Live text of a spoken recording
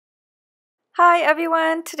Hi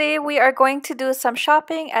everyone! Today we are going to do some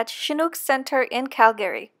shopping at Chinook Centre in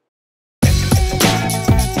Calgary.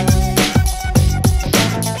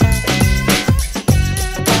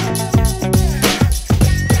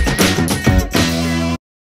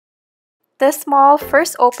 This mall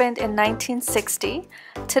first opened in 1960.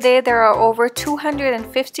 Today there are over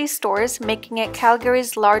 250 stores, making it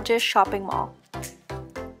Calgary's largest shopping mall.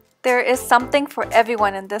 There is something for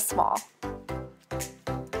everyone in this mall.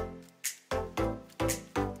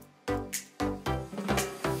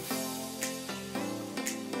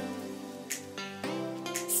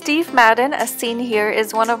 Steve Madden, as seen here,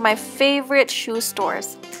 is one of my favorite shoe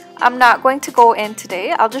stores. I'm not going to go in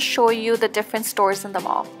today, I'll just show you the different stores in the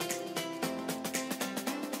mall.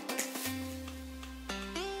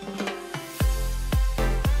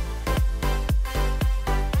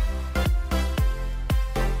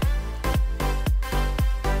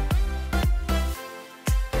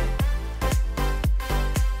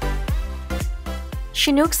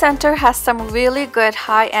 Chinook Centre has some really good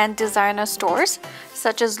high-end designer stores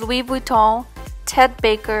such as Louis Vuitton, Ted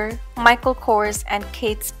Baker, Michael Kors, and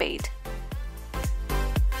Kate Spade.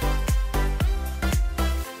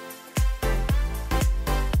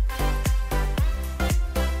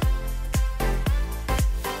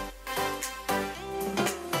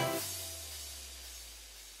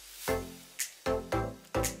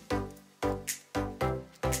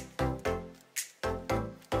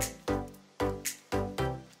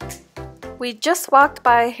 We just walked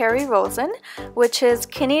by Harry Rosen, which is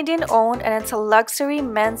Canadian owned and it's a luxury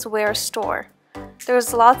menswear store.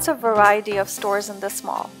 There's lots of variety of stores in this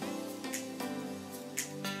mall.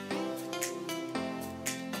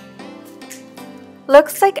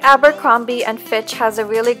 Looks like Abercrombie & Fitch has a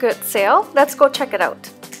really good sale. Let's go check it out.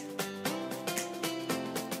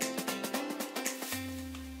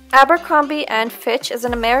 Abercrombie & Fitch is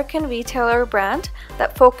an American retailer brand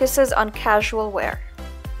that focuses on casual wear.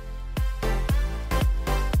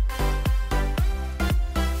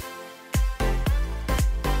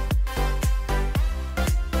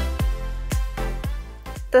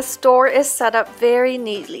 The store is set up very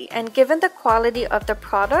neatly, and given the quality of the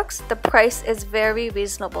products, the price is very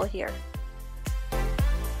reasonable here.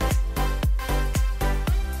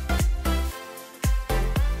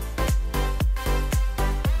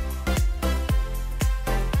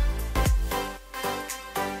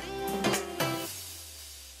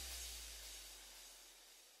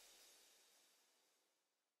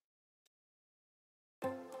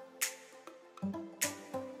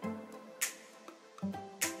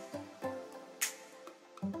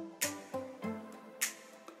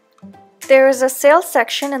 There is a sales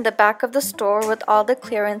section in the back of the store with all the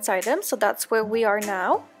clearance items, so that's where we are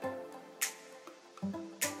now.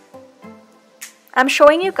 I'm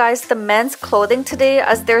showing you guys the men's clothing today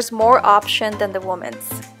as there's more option than the women's.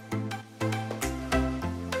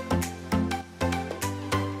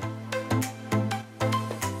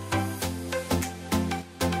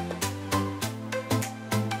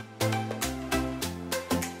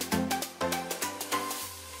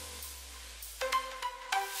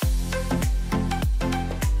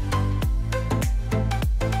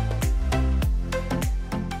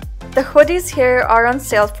 The hoodies here are on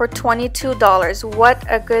sale for $22. What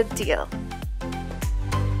a good deal!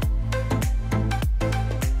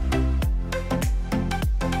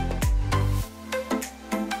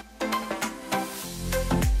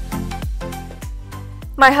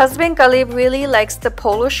 My husband Galib really likes the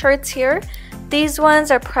polo shirts here. These ones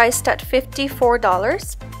are priced at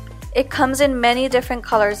 $54. It comes in many different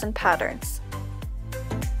colors and patterns.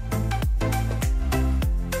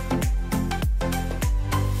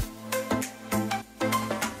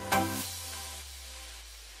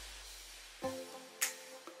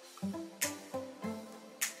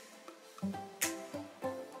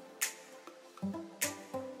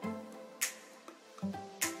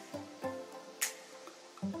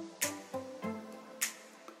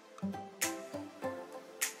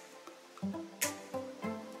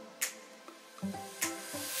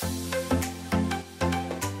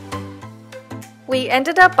 We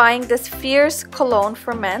ended up buying this Fierce cologne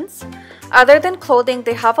for men's. Other than clothing,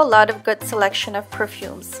 they have a lot of good selection of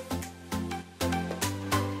perfumes.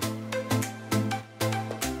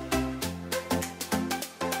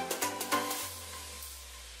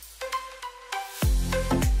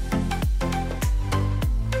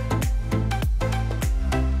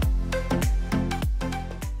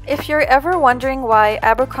 If you're ever wondering why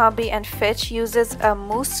Abercrombie & Fitch uses a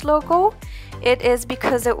moose logo, it is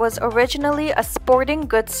because it was originally a sporting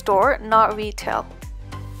goods store, not retail.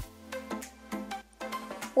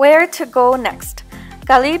 Where to go next?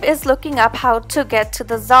 Galib is looking up how to get to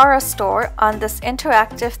the Zara store on this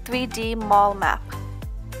interactive 3D mall map.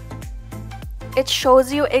 It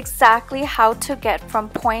shows you exactly how to get from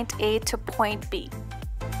point A to point B.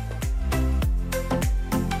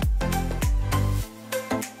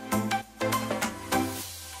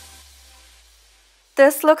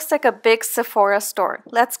 This looks like a big Sephora store.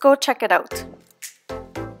 Let's go check it out.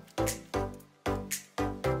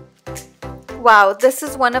 Wow, this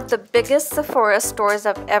is one of the biggest Sephora stores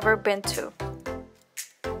I've ever been to.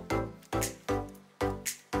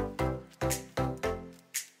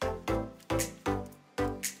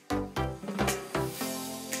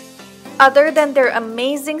 Other than their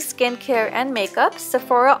amazing skincare and makeup,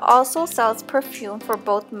 Sephora also sells perfume for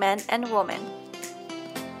both men and women.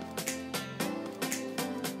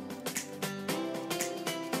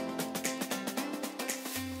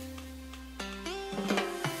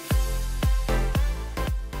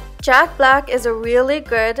 Jack Black is a really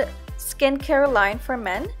good skincare line for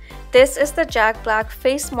men. This is the Jack Black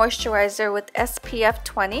Face Moisturizer with SPF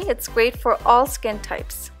 20. It's great for all skin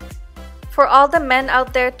types. For all the men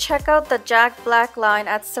out there, check out the Jack Black line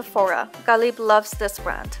at Sephora. Galib loves this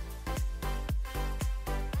brand.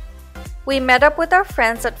 We met up with our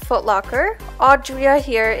friends at Foot Locker. Audria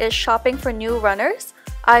here is shopping for new runners.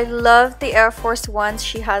 I love the Air Force Ones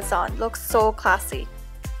she has on. Looks so classy.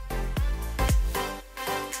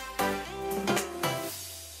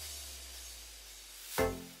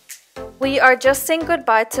 We are just saying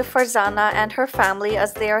goodbye to Farzana and her family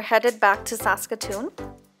as they are headed back to Saskatoon.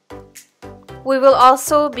 We will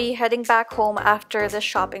also be heading back home after the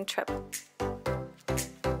shopping trip.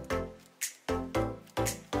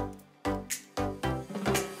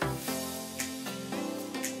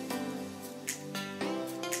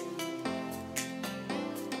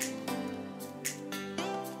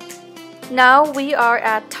 Now we are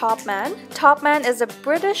at Topman. Topman is a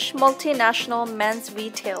British multinational men's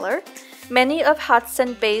retailer. Many of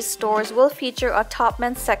Hudson Bay's stores will feature a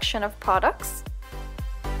Topman section of products.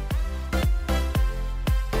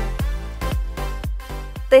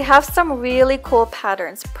 They have some really cool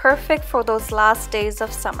patterns, perfect for those last days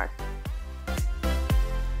of summer.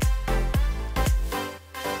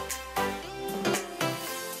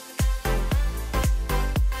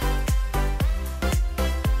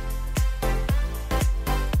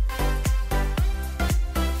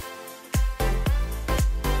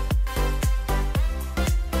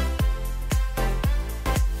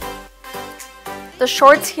 The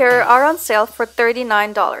shorts here are on sale for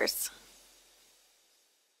 $39.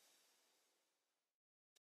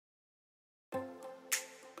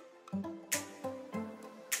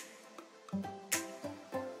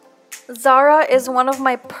 Zara is one of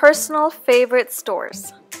my personal favorite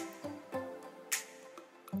stores.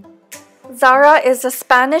 Zara is a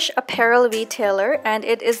Spanish apparel retailer and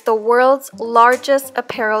it is the world's largest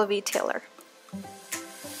apparel retailer.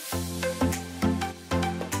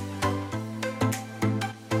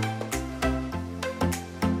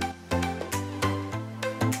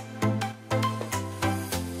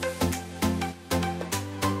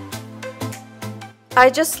 I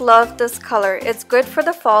just love this color. It's good for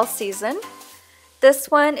the fall season. This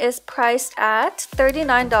one is priced at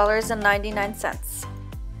 $39.99.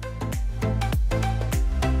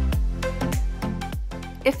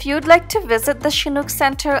 If you'd like to visit the Chinook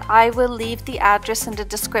Centre, I will leave the address in the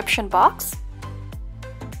description box.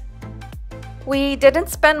 We didn't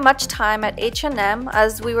spend much time at H&M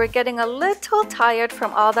as we were getting a little tired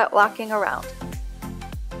from all that walking around.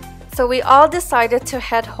 So we all decided to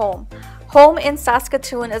head home. Home in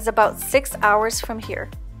Saskatoon is about 6 hours from here.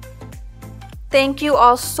 Thank you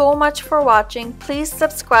all so much for watching. Please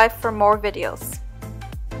subscribe for more videos.